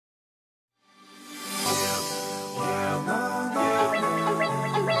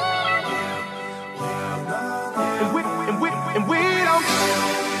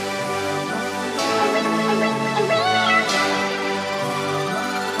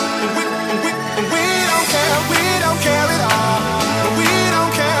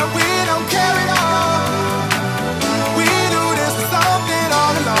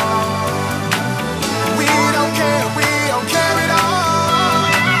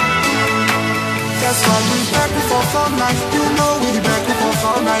That's why we back and forth all night. You know we back and forth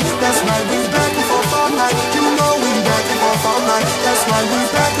all night. That's why we back and forth all night. You know we back and forth all night. That's why we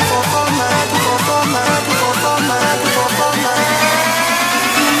back and forth all night. Back and forth all night. Back and forth all night. Back and forth all night.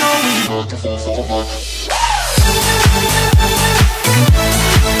 You know we back and forth all night.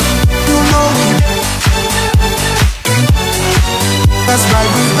 You know we. That's why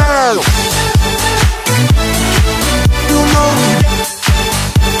we back. You know we.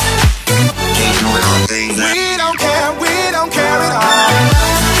 We don't care at all.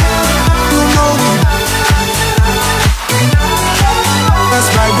 You know we. That's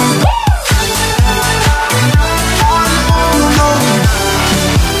right, we. You know we.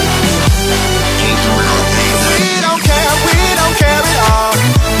 We don't care at all.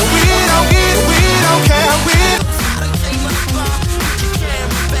 We don't care,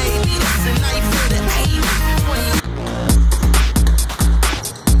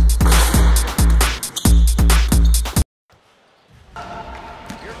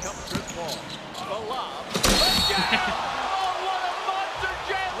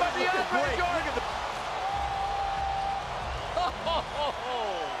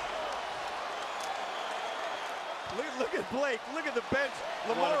 Look at Blake, look at the bench.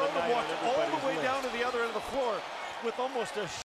 Lamar Odom walked all the way down to the other end of the floor with almost a